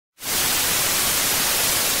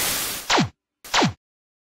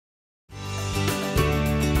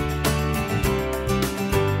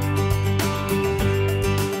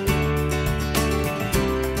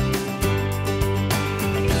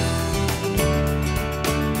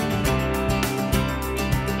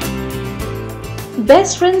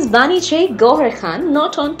Best friends Bani Gauahar Khan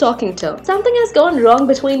not on talking terms. Something has gone wrong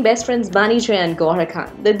between best friends Bani and Gauahar Khan.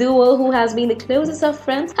 The duo, who has been the closest of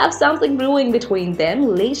friends, have something brewing between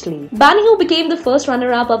them lately. Bani, who became the first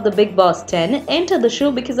runner-up of the Big Boss 10, entered the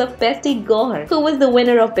show because of bestie Gauahar, who was the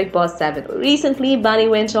winner of Big Boss 7. Recently, Bani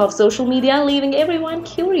went off social media, leaving everyone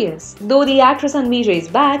curious. Though the actress Anvija is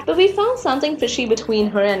back, but we found something fishy between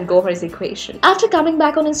her and Gauhar's equation. After coming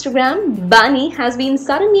back on Instagram, Bani has been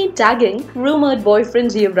suddenly tagging rumored boyfriend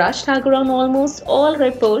Yuvraj Thakur on almost all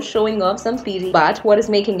her posts, showing off some PG. But what is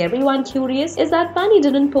making everyone curious is that Bani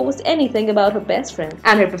didn't post anything about her best friend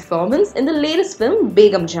and her performance in the latest film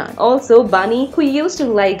Begum Jaan. Also, Bani, who used to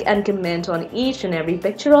like and comment on each and every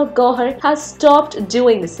picture of Gauahar, has stopped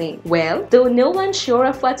doing the same. Well, though no one's sure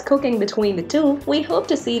of what's cooking between the two, we hope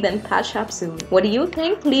to see them patch up soon. What do you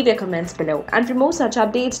think? Leave your comments below. And for more such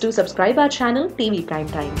updates, do subscribe our channel TV Prime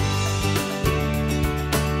Time.